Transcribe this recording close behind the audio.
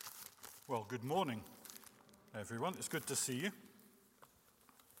Well, good morning, everyone. It's good to see you.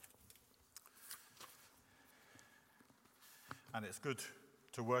 And it's good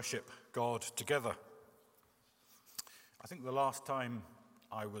to worship God together. I think the last time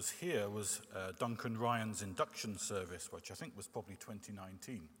I was here was Duncan Ryan's induction service, which I think was probably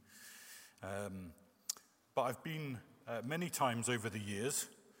 2019. But I've been many times over the years.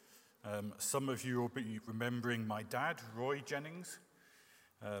 Some of you will be remembering my dad, Roy Jennings,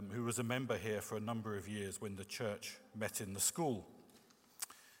 who was a member here for a number of years when the church met in the school.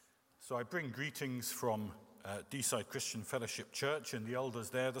 So I bring greetings from Deeside Christian Fellowship Church and the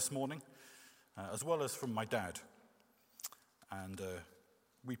elders there this morning, as well as from my dad. And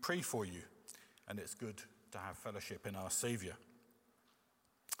we pray for you, and it's good to have fellowship in our Saviour.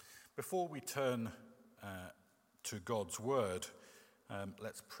 Before we turn to God's Word,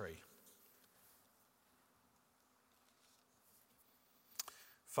 let's pray.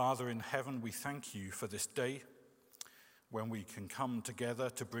 Father in heaven, we thank you for this day when we can come together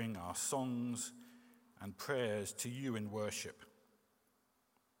to bring our songs and prayers to you in worship.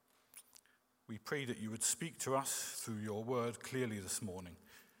 We pray that you would speak to us through your word clearly this morning.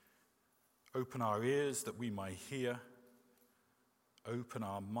 Open our ears that we might hear. Open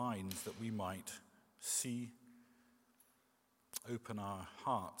our minds that we might see. Open our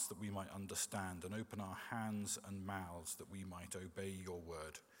hearts that we might understand, and open our hands and mouths that we might obey your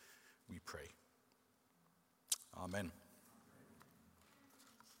word, we pray. Amen.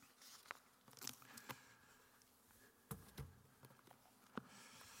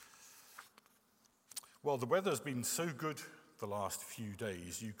 Well, the weather's been so good the last few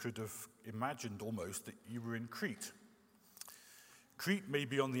days, you could have imagined almost that you were in Crete. Crete may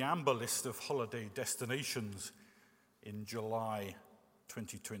be on the amber list of holiday destinations in July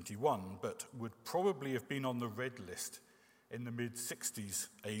 2021, but would probably have been on the red list in the mid-60s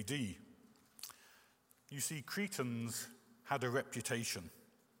AD. You see, Cretans had a reputation,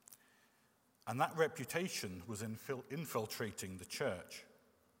 and that reputation was infiltrating the church.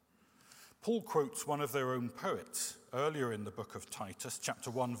 Paul quotes one of their own poets earlier in the book of Titus, chapter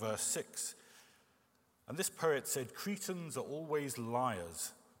 1, verse 6. And this poet said, "Cretans are always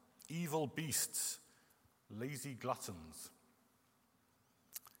liars, evil beasts, lazy gluttons."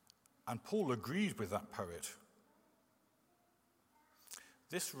 And Paul agreed with that poet.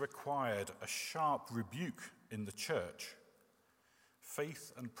 This required a sharp rebuke in the church.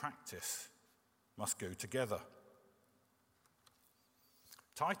 Faith and practice must go together.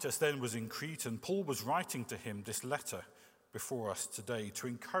 Titus then was in Crete, and Paul was writing to him this letter before us today to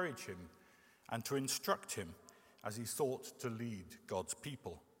encourage him and to instruct him as he sought to lead God's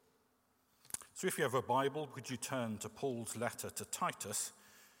people. So if you have a Bible, would you turn to Paul's letter to Titus,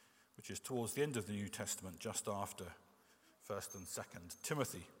 which is towards the end of the New Testament, just after 1st and 2nd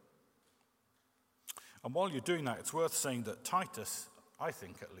Timothy. And while you're doing that, it's worth saying that Titus, I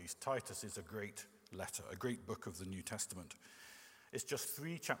think at least, Titus is a great letter, a great book of the New Testament. It's just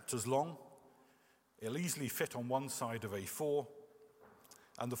 3 chapters long. It'll easily fit on one side of A4,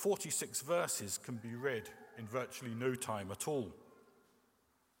 and the 46 verses can be read in virtually no time at all.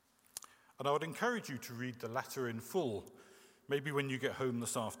 And I would encourage you to read the letter in full, maybe when you get home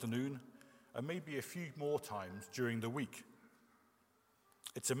this afternoon, and maybe a few more times during the week.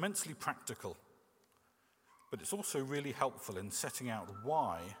 It's immensely practical, but it's also really helpful in setting out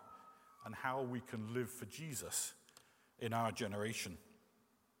why and how we can live for Jesus in our generation.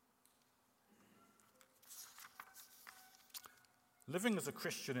 Living as a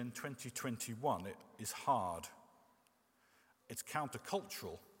Christian in 2021, it is hard. It's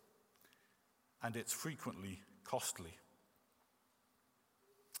countercultural, and it's frequently costly.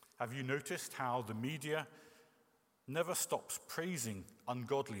 Have you noticed how the media never stops praising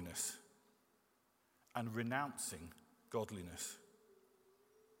ungodliness and renouncing godliness?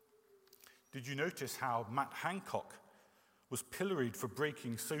 Did you notice how Matt Hancock was pilloried for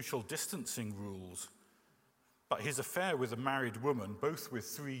breaking social distancing rules, but his affair with a married woman, both with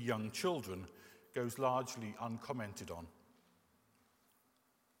 3 young children, goes largely uncommented on?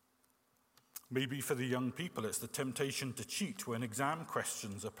 Maybe for the young people, it's the temptation to cheat when exam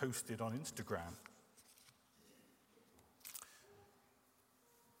questions are posted on Instagram.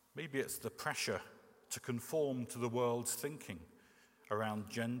 Maybe it's the pressure to conform to the world's thinking around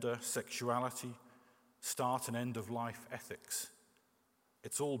gender, sexuality, start and end of life ethics.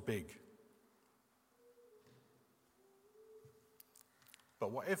 It's all big.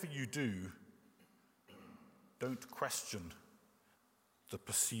 But whatever you do, don't question the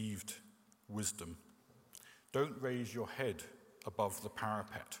perceived wisdom. Don't raise your head above the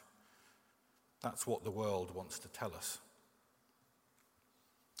parapet. That's what the world wants to tell us.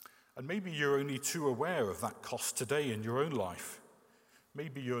 And maybe you're only too aware of that cost today in your own life.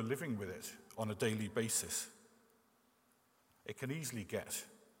 Maybe you're living with it on a daily basis. It can easily get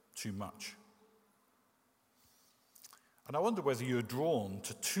too much. And I wonder whether you're drawn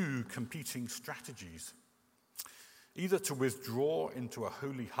to two competing strategies, either to withdraw into a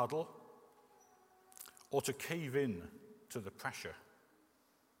holy huddle or to cave in to the pressure.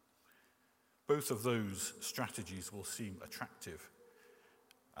 Both of those strategies will seem attractive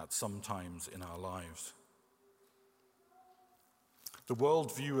at some times in our lives. The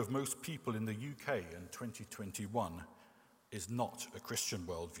worldview of most people in the UK in 2021 is not a Christian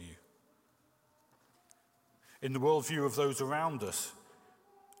worldview. In the worldview of those around us,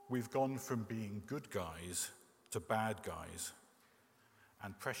 we've gone from being good guys to bad guys,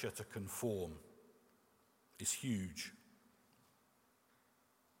 and pressure to conform is huge.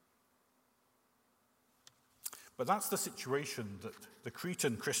 But that's the situation that the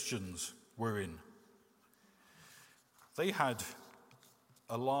Cretan Christians were in. They had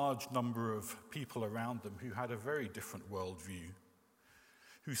a large number of people around them who had a very different worldview,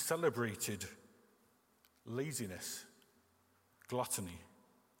 who celebrated laziness, gluttony,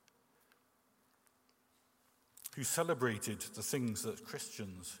 who celebrated the things that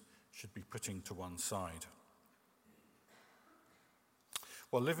Christians should be putting to one side.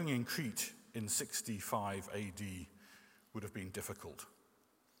 Well, living in Crete in 65 AD would have been difficult.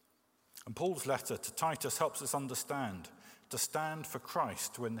 And Paul's letter to Titus helps us understand to stand for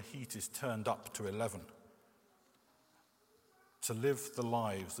Christ when the heat is turned up to 11, to live the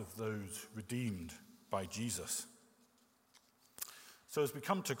lives of those redeemed by Jesus. So as we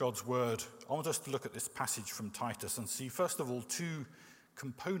come to God's word, I want us to look at this passage from Titus and see, first of all, two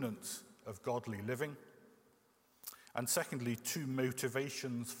components of godly living, and secondly, two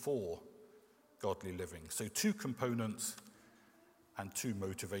motivations for godly living. So two components and two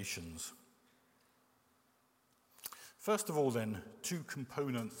motivations. First of all, then, two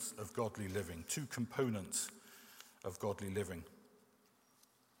components of godly living. Two components of godly living.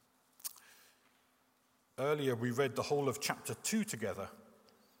 Earlier, we read the whole of chapter 2 together.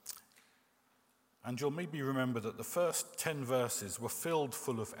 And you'll maybe remember that the first 10 verses were filled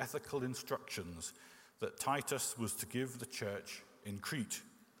full of ethical instructions that Titus was to give the church in Crete.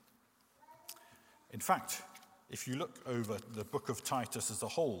 In fact, if you look over the book of Titus as a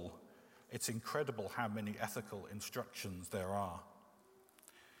whole, it's incredible how many ethical instructions there are.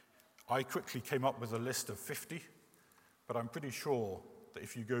 I quickly came up with a list of 50, but I'm pretty sure that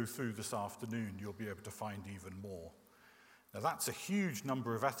if you go through this afternoon, you'll be able to find even more. Now, that's a huge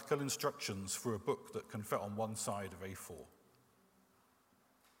number of ethical instructions for a book that can fit on one side of A4.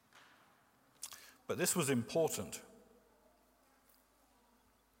 But this was important.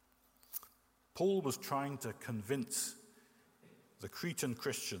 Paul was trying to convince the Cretan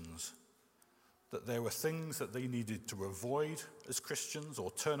Christians that there were things that they needed to avoid as Christians or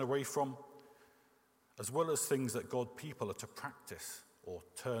turn away from, as well as things that God people are to practice or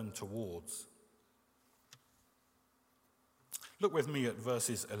turn towards. Look with me at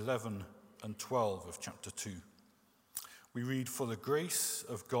verses 11 and 12 of chapter 2. We read, "For the grace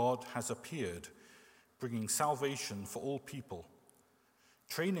of God has appeared, bringing salvation for all people,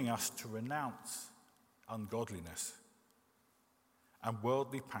 training us to renounce ungodliness and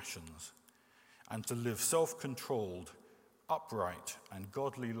worldly passions, and to live self-controlled, upright, and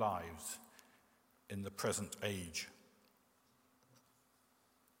godly lives in the present age."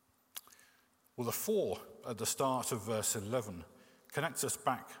 Well, the 4 at the start of verse 11 connects us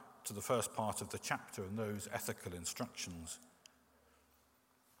back to the first part of the chapter and those ethical instructions.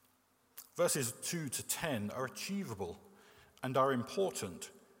 Verses 2 to 10 are achievable and are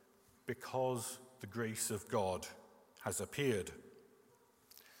important because the grace of God has appeared.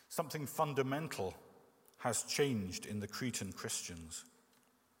 Something fundamental has changed in the Cretan Christians.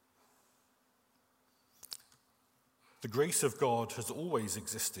 The grace of God has always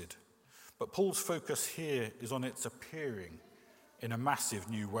existed, but Paul's focus here is on its appearing in a massive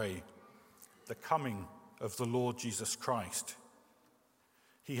new way, the coming of the Lord Jesus Christ.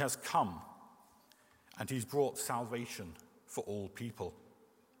 He has come, and he's brought salvation for all people.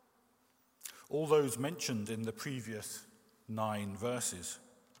 All those mentioned in the previous 9 verses.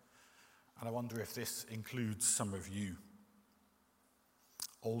 And I wonder if this includes some of you.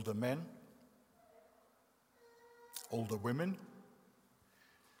 Older men, older women,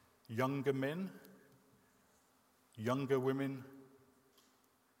 younger men, younger women,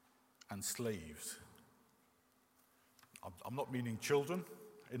 and slaves. I'm not meaning children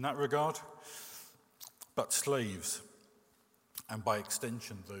in that regard, but slaves, and by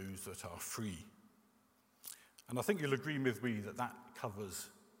extension, those that are free. And I think you'll agree with me that that covers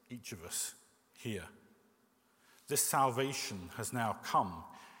each of us here. This salvation has now come,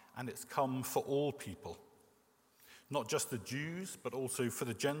 and it's come for all people, not just the Jews, but also for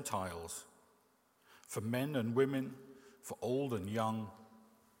the Gentiles, for men and women, for old and young,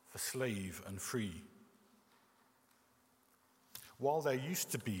 for slave and free. While there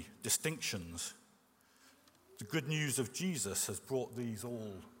used to be distinctions, the good news of Jesus has brought these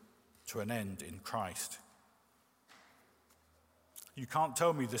all to an end in Christ. You can't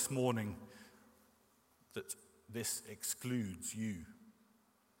tell me this morning that this excludes you.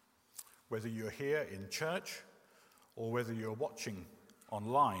 Whether you're here in church or whether you're watching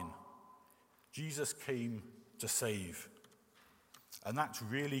online, Jesus came to save. And that's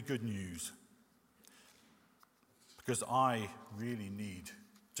really good news, because I really need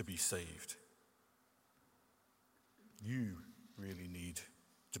to be saved. You really need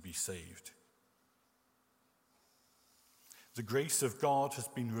to be saved. The grace of God has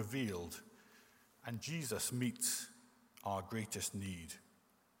been revealed, and Jesus meets our greatest need,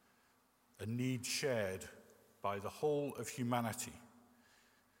 a need shared by the whole of humanity,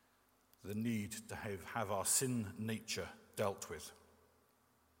 the need to have our sin nature dealt with.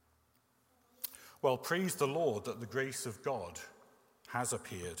 Well, praise the Lord that the grace of God has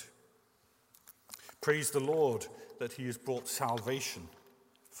appeared. Praise the Lord that he has brought salvation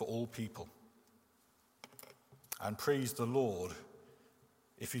for all people. And praise the Lord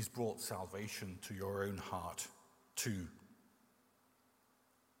if he's brought salvation to your own heart too.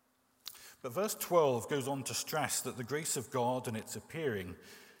 But verse 12 goes on to stress that the grace of God and its appearing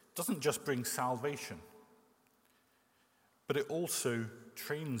doesn't just bring salvation, but it also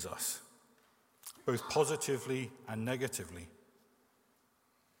trains us, both positively and negatively.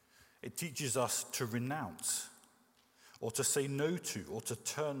 It teaches us to renounce, or to say no to, or to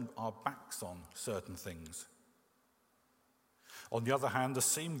turn our backs on certain things. On the other hand, the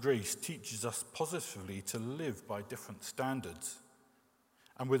same grace teaches us positively to live by different standards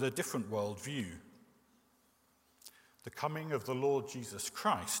and with a different worldview. The coming of the Lord Jesus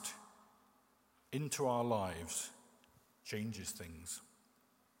Christ into our lives changes things.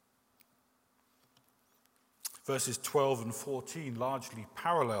 Verses 12 and 14 largely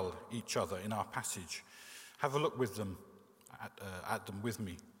parallel each other in our passage. Have a look with them at them with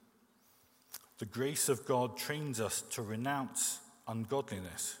me. The grace of God trains us to renounce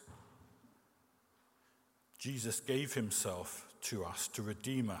ungodliness. Jesus gave himself to us to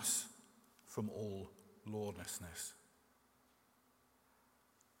redeem us from all lawlessness.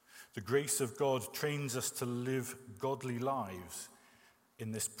 The grace of God trains us to live godly lives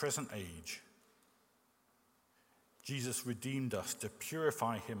in this present age. Jesus redeemed us to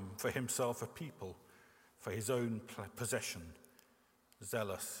purify him for himself a people for his own possession,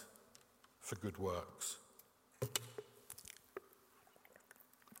 zealous for good works.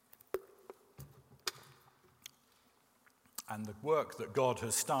 And the work that God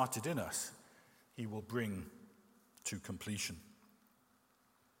has started in us, he will bring to completion.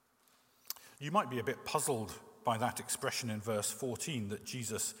 You might be a bit puzzled by that expression in verse 14, that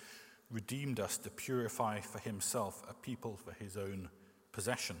Jesus redeemed us to purify for himself a people for his own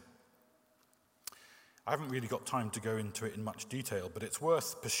possession. I haven't really got time to go into it in much detail, but it's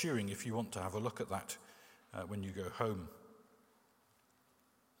worth pursuing if you want to have a look at that when you go home.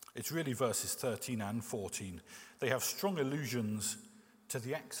 It's really verses 13 and 14. They have strong allusions to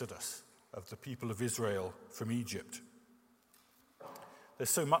the exodus of the people of Israel from Egypt. There's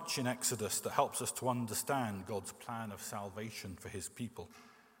so much in Exodus that helps us to understand God's plan of salvation for his people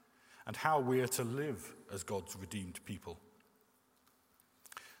and how we are to live as God's redeemed people.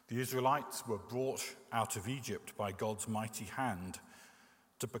 The Israelites were brought out of Egypt by God's mighty hand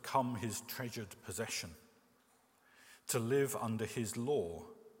to become his treasured possession, to live under his law,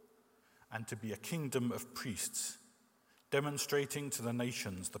 and to be a kingdom of priests, demonstrating to the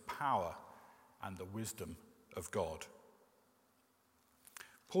nations the power and the wisdom of God.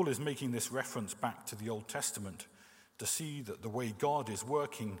 Paul is making this reference back to the Old Testament to see that the way God is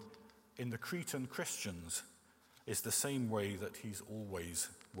working in the Cretan Christians is the same way that he's always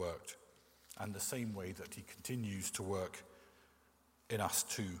worked, and the same way that he continues to work in us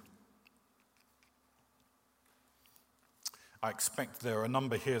too. I expect there are a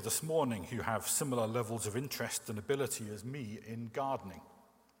number here this morning who have similar levels of interest and ability as me in gardening.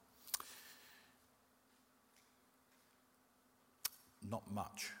 Not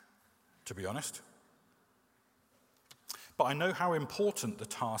much, to be honest. But I know how important the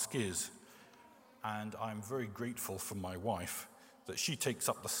task is, and I'm very grateful for my wife that she takes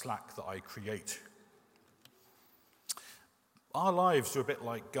up the slack that I create. Our lives are a bit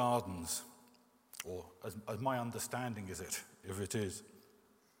like gardens, or as my understanding is it, if it is.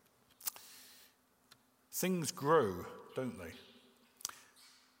 Things grow, don't they?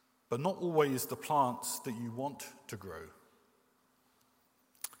 But not always the plants that you want to grow.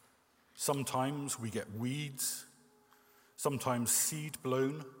 Sometimes we get weeds, sometimes seed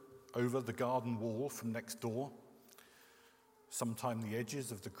blown over the garden wall from next door. Sometimes the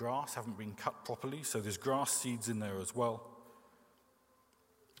edges of the grass haven't been cut properly, so there's grass seeds in there as well.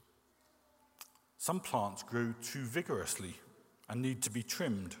 Some plants grow too vigorously and need to be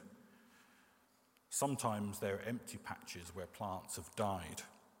trimmed. Sometimes there are empty patches where plants have died.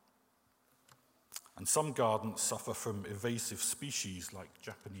 And some gardens suffer from invasive species like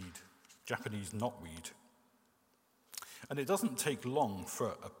Japanese knotweed. And it doesn't take long for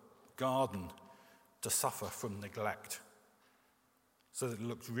a garden to suffer from neglect, so that it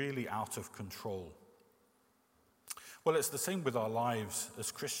looks really out of control. Well, it's the same with our lives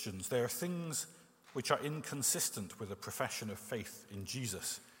as Christians. There are things which are inconsistent with a profession of faith in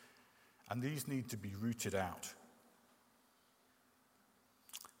Jesus, and these need to be rooted out.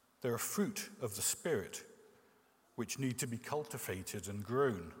 There are fruit of the Spirit which need to be cultivated and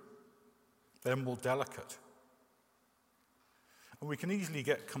grown. They're more delicate. And we can easily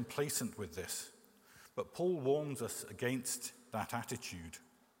get complacent with this, but Paul warns us against that attitude.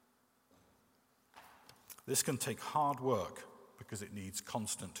 This can take hard work because it needs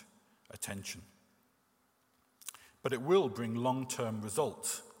constant attention. But it will bring long-term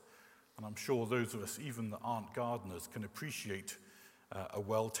results, and I'm sure those of us, even that aren't gardeners, can appreciate a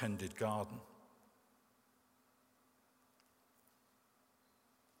well-tended garden.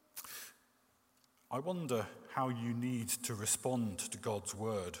 I wonder how you need to respond to God's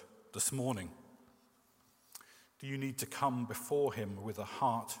word this morning. Do you need to come before him with a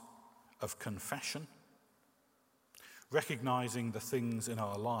heart of confession, recognizing the things in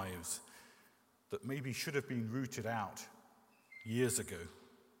our lives that maybe should have been rooted out years ago?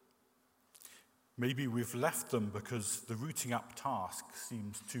 Maybe we've left them because the rooting up task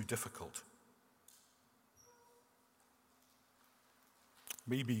seems too difficult.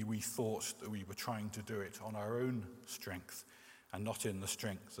 Maybe we thought that we were trying to do it on our own strength and not in the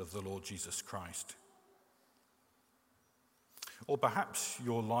strength of the Lord Jesus Christ. Or perhaps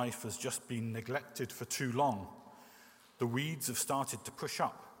your life has just been neglected for too long. The weeds have started to push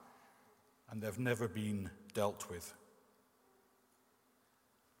up and they've never been dealt with.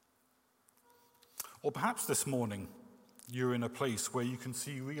 Or perhaps this morning you're in a place where you can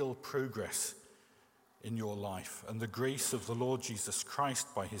see real progress in your life, and the grace of the Lord Jesus Christ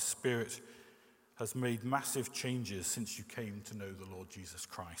by his Spirit has made massive changes since you came to know the Lord Jesus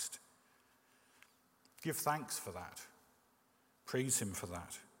Christ. Give thanks for that. Praise him for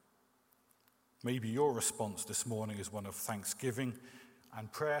that. Maybe your response this morning is one of thanksgiving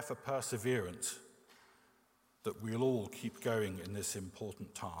and prayer for perseverance, that we'll all keep going in this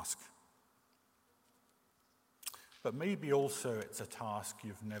important task. But maybe also it's a task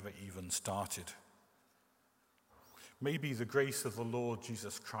you've never even started. Maybe the grace of the Lord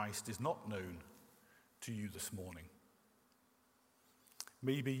Jesus Christ is not known to you this morning.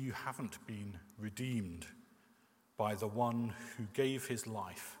 Maybe you haven't been redeemed by the one who gave his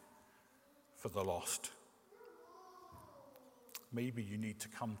life for the lost. Maybe you need to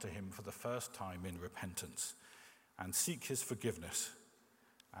come to him for the first time in repentance and seek his forgiveness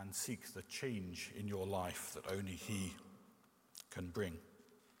and seek the change in your life that only he can bring.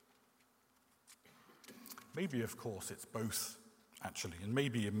 Maybe, of course, it's both, actually, and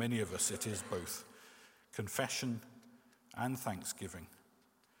maybe in many of us it is both. Confession and thanksgiving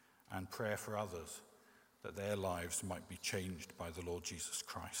and prayer for others that their lives might be changed by the Lord Jesus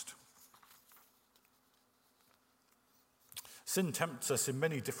Christ. Sin tempts us in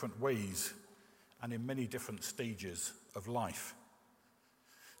many different ways and in many different stages of life.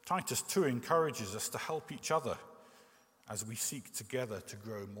 Titus 2 encourages us to help each other as we seek together to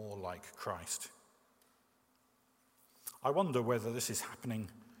grow more like Christ. I wonder whether this is happening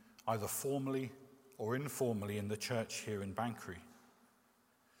either formally or informally in the church here in Banchory.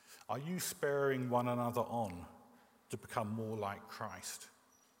 Are you spurring one another on to become more like Christ?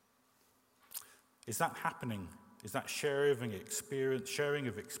 Is that happening? Is that sharing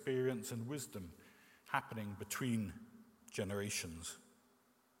of experience and wisdom happening between generations?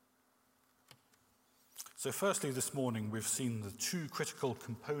 So firstly, this morning, we've seen the two critical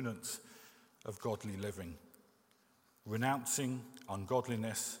components of godly living: renouncing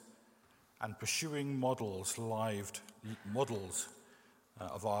ungodliness and pursuing models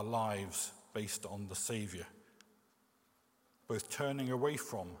of our lives based on the Saviour, both turning away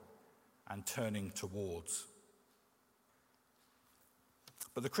from and turning towards.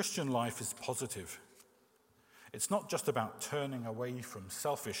 But the Christian life is positive. It's not just about turning away from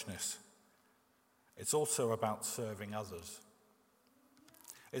selfishness It's also about serving others.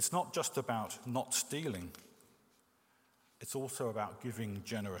 It's not just about not stealing. It's also about giving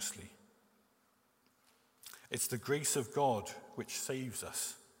generously. It's the grace of God which saves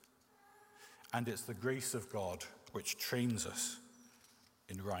us, and it's the grace of God which trains us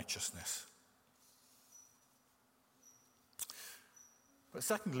in righteousness. But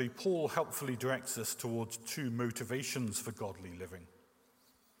secondly, Paul helpfully directs us towards two motivations for godly living.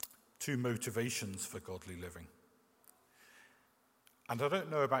 Two motivations for godly living. And I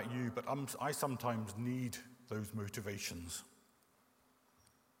don't know about you, but I sometimes need those motivations.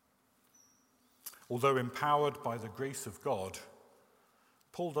 Although empowered by the grace of God,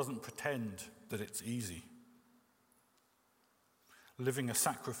 Paul doesn't pretend that it's easy. Living a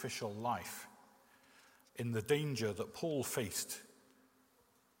sacrificial life in the danger that Paul faced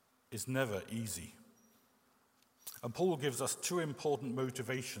is never easy. And Paul gives us two important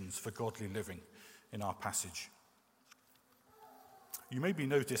motivations for godly living in our passage. You maybe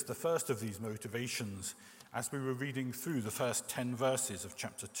noticed the first of these motivations as we were reading through the first 10 verses of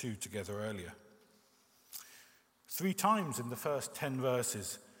chapter 2 together earlier. 3 times in the first 10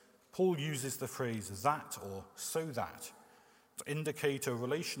 verses, Paul uses the phrase that or so that to indicate a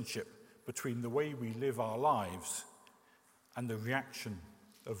relationship between the way we live our lives and the reaction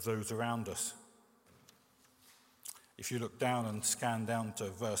of those around us. If you look down and scan down to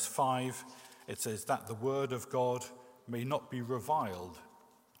verse 5, it says that the word of God may not be reviled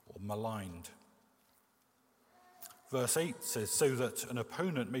or maligned. Verse 8 says, so that an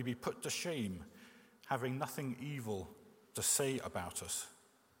opponent may be put to shame, having nothing evil to say about us.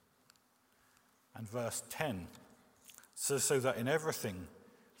 And verse 10 says, so that in everything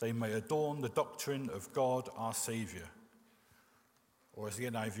they may adorn the doctrine of God our Saviour. Or as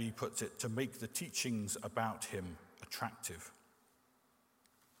the NIV puts it, to make the teachings about him attractive.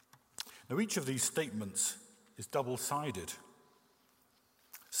 Now, each of these statements is double-sided.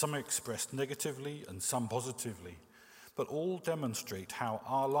 Some are expressed negatively and some positively, but all demonstrate how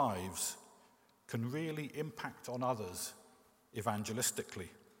our lives can really impact on others evangelistically.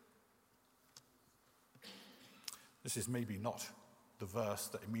 This is maybe not the verse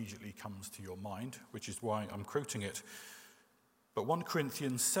that immediately comes to your mind, which is why I'm quoting it. But 1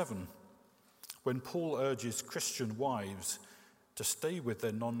 Corinthians 7, when Paul urges Christian wives to stay with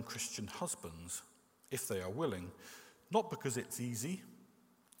their non-Christian husbands, if they are willing, not because it's easy,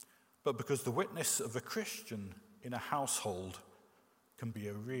 but because the witness of a Christian in a household can be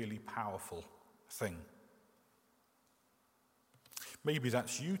a really powerful thing. Maybe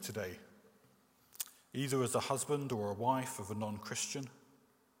that's you today, either as a husband or a wife of a non-Christian.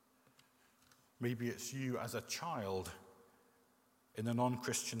 Maybe it's you as a child in a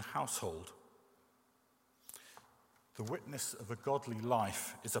non-Christian household. The witness of a godly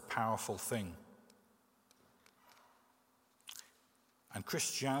life is a powerful thing. And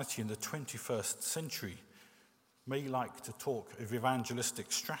Christianity in the 21st century may like to talk of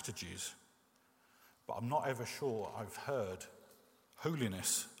evangelistic strategies, but I'm not ever sure I've heard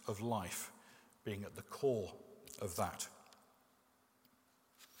holiness of life being at the core of that.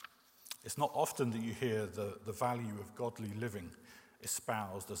 It's not often that you hear the value of godly living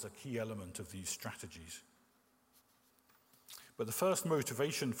espoused as a key element of these strategies. But the first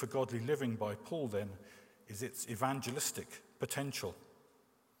motivation for godly living by Paul, then, is its evangelistic potential.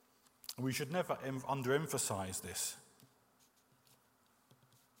 And we should never underemphasize this.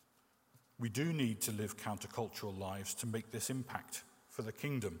 We do need to live countercultural lives to make this impact for the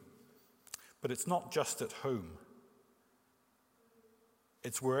kingdom. But it's not just at home.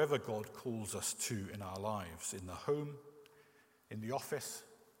 It's wherever God calls us to in our lives, in the home, in the office,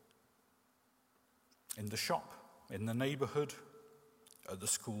 in the shop, in the neighborhood, at the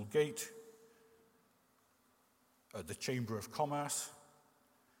school gate, at the Chamber of Commerce,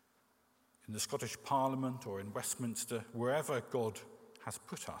 in the Scottish Parliament or in Westminster, wherever God has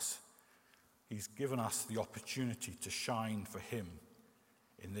put us, he's given us the opportunity to shine for him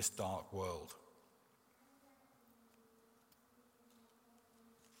in this dark world.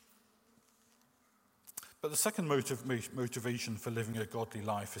 But the second motivation for living a godly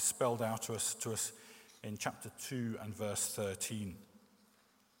life is spelled out to us in chapter 2 and verse 13.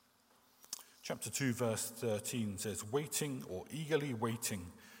 Chapter 2, verse 13 says, waiting or eagerly waiting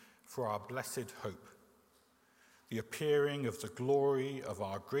for our blessed hope, the appearing of the glory of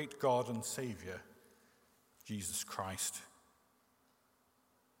our great God and Saviour, Jesus Christ.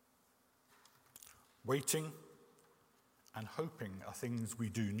 Waiting and hoping are things we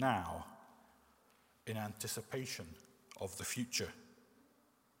do now in anticipation of the future.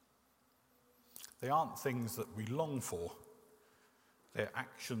 They aren't things that we long for. They're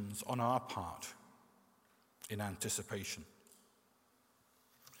actions on our part in anticipation.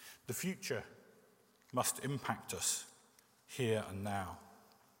 The future must impact us here and now.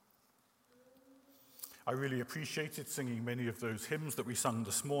 I really appreciated singing many of those hymns that we sung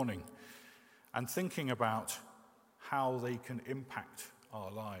this morning and thinking about how they can impact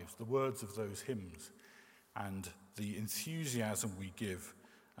our lives, the words of those hymns and the enthusiasm we give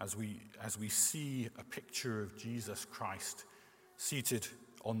as we see a picture of Jesus Christ seated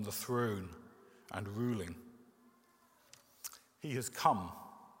on the throne and ruling. He has come,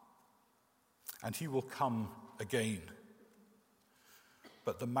 and he will come again.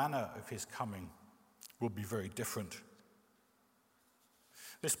 But the manner of his coming will be very different.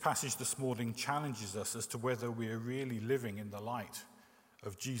 This passage this morning challenges us as to whether we are really living in the light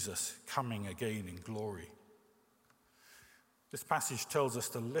of Jesus coming again in glory. This passage tells us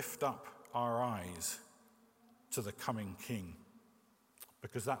to lift up our eyes to the coming King,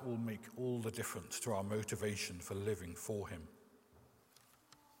 because that will make all the difference to our motivation for living for him.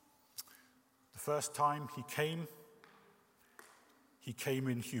 The first time he came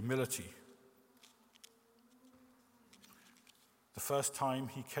in humility. The first time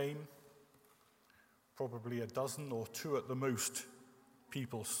he came, probably a dozen or two at the most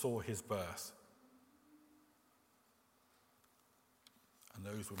people saw his birth. And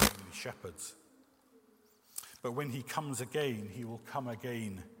those were mainly shepherds. But when he comes again, he will come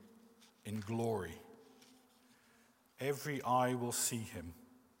again in glory. Every eye will see him.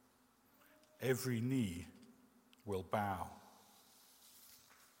 Every knee will bow.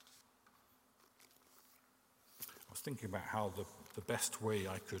 I was thinking about how the best way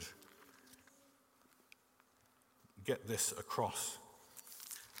I could get this across.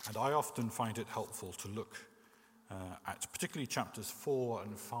 And I often find it helpful to look at particularly chapters 4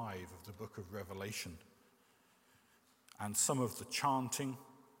 and 5 of the book of Revelation, and some of the chanting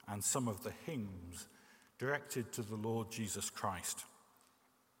and some of the hymns directed to the Lord Jesus Christ.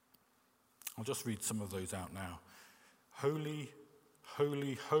 I'll just read some of those out now. Holy,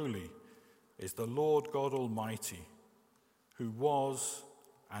 holy, holy is the Lord God Almighty, who was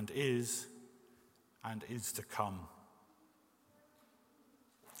and is to come.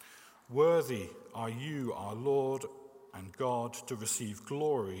 Worthy are you, our Lord and God, to receive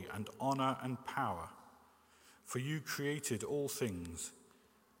glory and honor and power, for you created all things,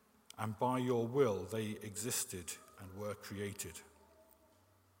 and by your will they existed and were created.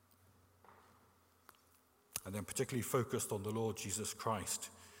 And then particularly focused on the Lord Jesus Christ.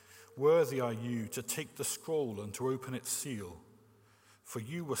 Worthy are you to take the scroll and to open its seal, for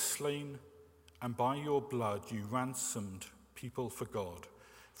you were slain, and by your blood you ransomed people for God,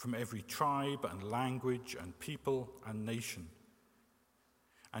 from every tribe and language and people and nation.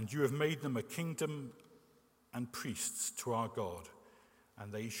 And you have made them a kingdom and priests to our God,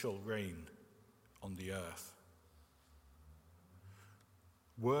 and they shall reign on the earth.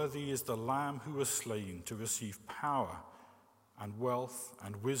 Worthy is the Lamb who was slain to receive power and wealth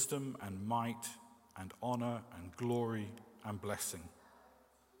and wisdom and might and honor and glory and blessing.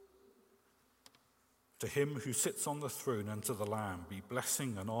 To him who sits on the throne and to the Lamb be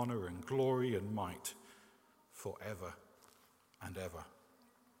blessing and honor and glory and might forever and ever.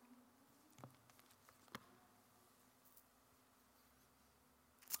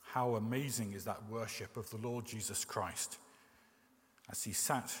 How amazing is that worship of the Lord Jesus Christ as he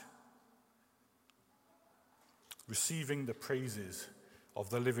sat receiving the praises of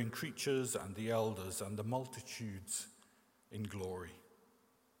the living creatures and the elders and the multitudes in glory.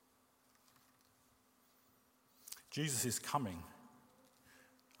 Jesus is coming.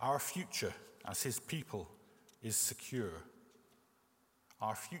 Our future as his people is secure.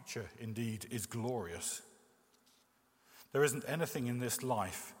 Our future, indeed, is glorious. There isn't anything in this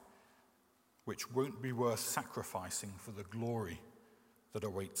life which won't be worth sacrificing for the glory that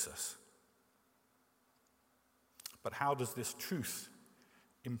awaits us. But how does this truth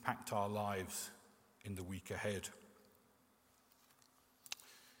impact our lives in the week ahead?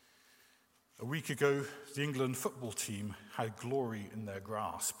 A week ago, the England football team had glory in their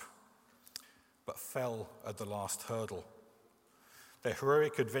grasp, but fell at the last hurdle. Their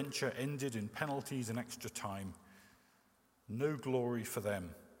heroic adventure ended in penalties and extra time. No glory for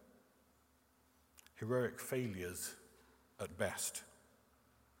them. Heroic failures at best.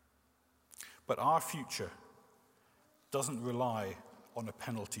 But our future doesn't rely on a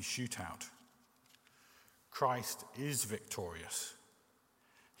penalty shootout. Christ is victorious.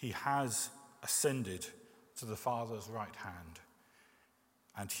 He has ascended to the Father's right hand,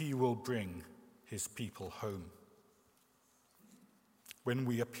 and he will bring his people home. When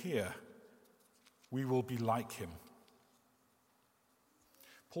we appear, we will be like him.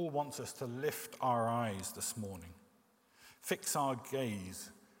 Paul wants us to lift our eyes this morning, fix our gaze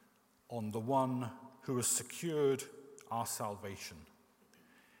on the one who has secured our salvation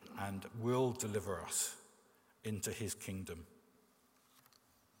and will deliver us into his kingdom.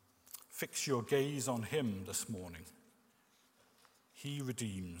 Fix your gaze on him this morning. He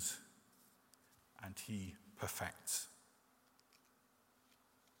redeems and he perfects.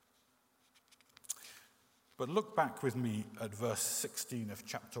 But look back with me at verse 16 of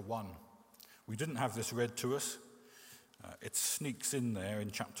chapter 1. We didn't have this read to us. It sneaks in there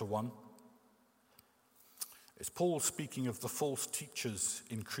in chapter 1. It's Paul speaking of the false teachers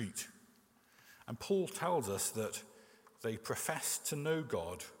in Crete. And Paul tells us that they profess to know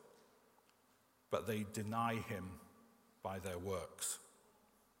God, but they deny him by their works.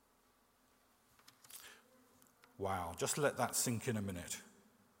 Wow, just let that sink in a minute.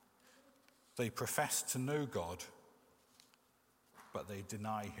 They profess to know God, but they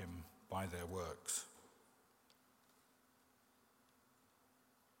deny him by their works.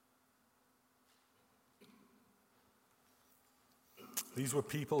 These were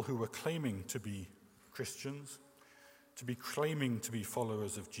people who were claiming to be Christians, to be claiming to be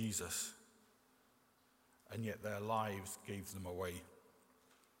followers of Jesus, and yet their lives gave them away.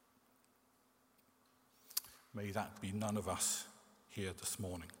 May that be none of us here this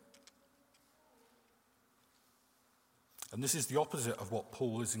morning. And this is the opposite of what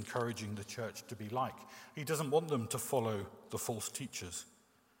Paul is encouraging the church to be like. He doesn't want them to follow the false teachers.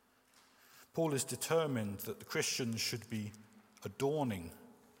 Paul is determined that the Christians should be adorning,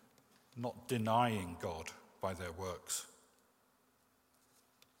 not denying God by their works.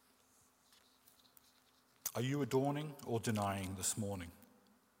 Are you adorning or denying this morning?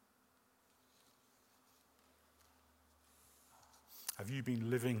 Have you been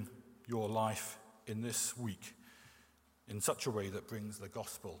living your life in this week in such a way that brings the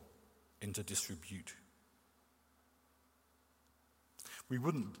gospel into disrepute? We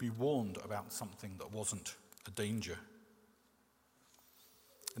wouldn't be warned about something that wasn't a danger.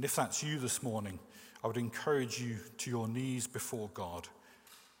 And if that's you this morning, I would encourage you to your knees before God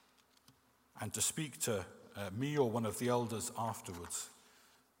and to speak to me or one of the elders afterwards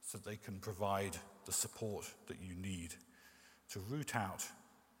so that they can provide the support that you need to root out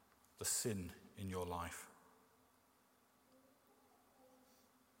the sin in your life.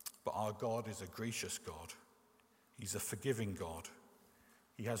 But our God is a gracious God. He's a forgiving God.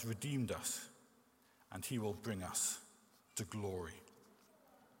 He has redeemed us, and he will bring us to glory.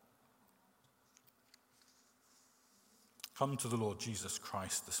 Come to the Lord Jesus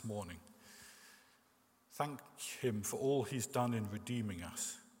Christ this morning. Thank him for all he's done in redeeming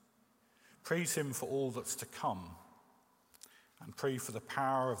us. Praise him for all that's to come, and pray for the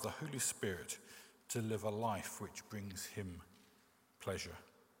power of the Holy Spirit to live a life which brings him pleasure.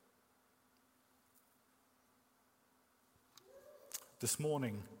 This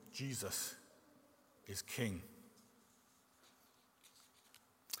morning, Jesus is King.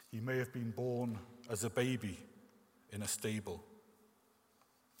 He may have been born as a baby in a stable.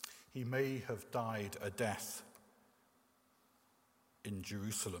 He may have died a death in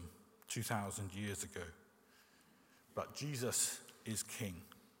Jerusalem 2,000 years ago. But Jesus is King,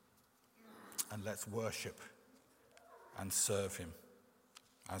 and let's worship and serve him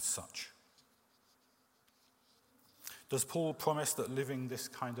as such. Does Paul promise that living this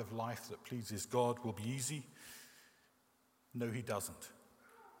kind of life that pleases God will be easy? No, he doesn't.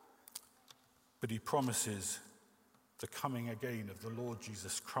 But he promises the coming again of the Lord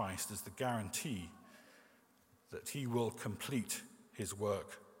Jesus Christ as the guarantee that he will complete his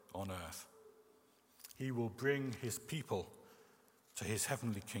work on earth. He will bring his people to his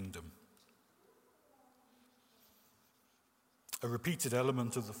heavenly kingdom. A repeated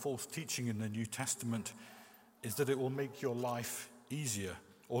element of the false teaching in the New Testament is that it will make your life easier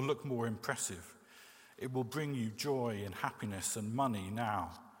or look more impressive. It will bring you joy and happiness and money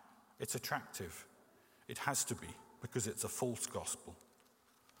now. It's attractive. It has to be, because it's a false gospel.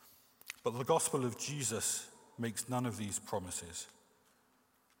 But the gospel of Jesus makes none of these promises.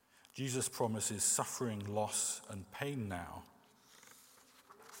 Jesus promises suffering, loss, and pain now,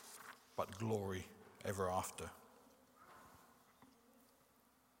 but glory ever after.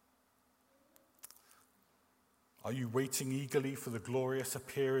 Are you waiting eagerly for the glorious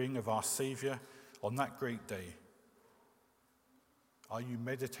appearing of our Savior on that great day? Are you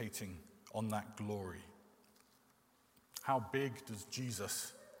meditating on that glory? How big does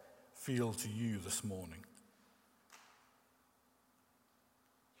Jesus feel to you this morning?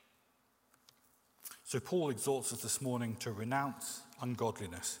 So Paul exhorts us this morning to renounce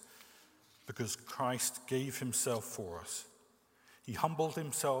ungodliness because Christ gave himself for us. He humbled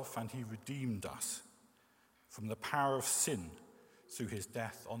himself and he redeemed us from the power of sin through his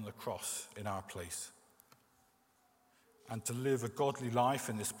death on the cross in our place. And to live a godly life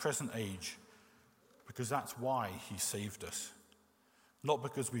in this present age, because that's why he saved us. Not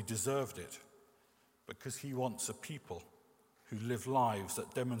because we deserved it, but because he wants a people who live lives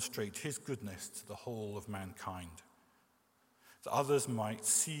that demonstrate his goodness to the whole of mankind, that others might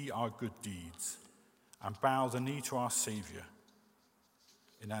see our good deeds and bow the knee to our Saviour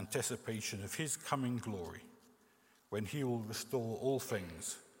in anticipation of his coming glory, when he will restore all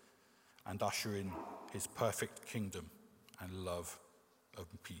things and usher in his perfect kingdom and love and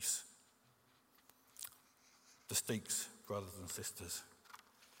peace. The stakes, brothers and sisters,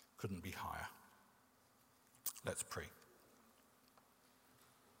 couldn't be higher. Let's pray.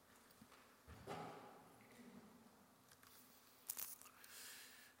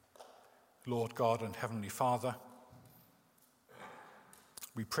 Lord God and Heavenly Father,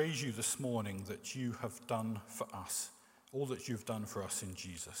 we praise you this morning that you have done for us all that you've done for us in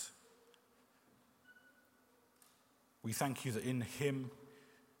Jesus. We thank you that in him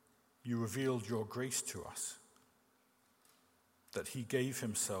you revealed your grace to us, that he gave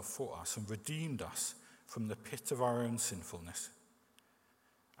himself for us and redeemed us from the pit of our own sinfulness.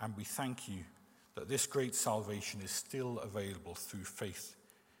 And we thank you that this great salvation is still available through faith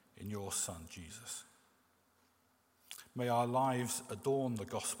in your Son, Jesus. May our lives adorn the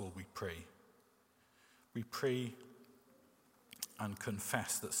gospel, we pray. We pray and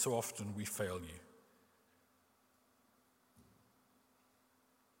confess that so often we fail you.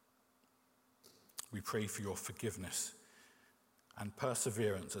 We pray for your forgiveness and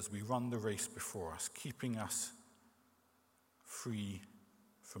perseverance as we run the race before us, keeping us free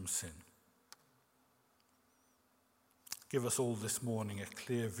from sin. Give us all this morning a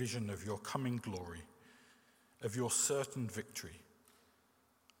clear vision of your coming glory, of your certain victory,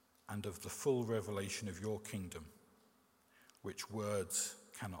 and of the full revelation of your kingdom, which words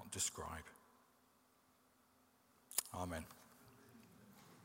cannot describe. Amen.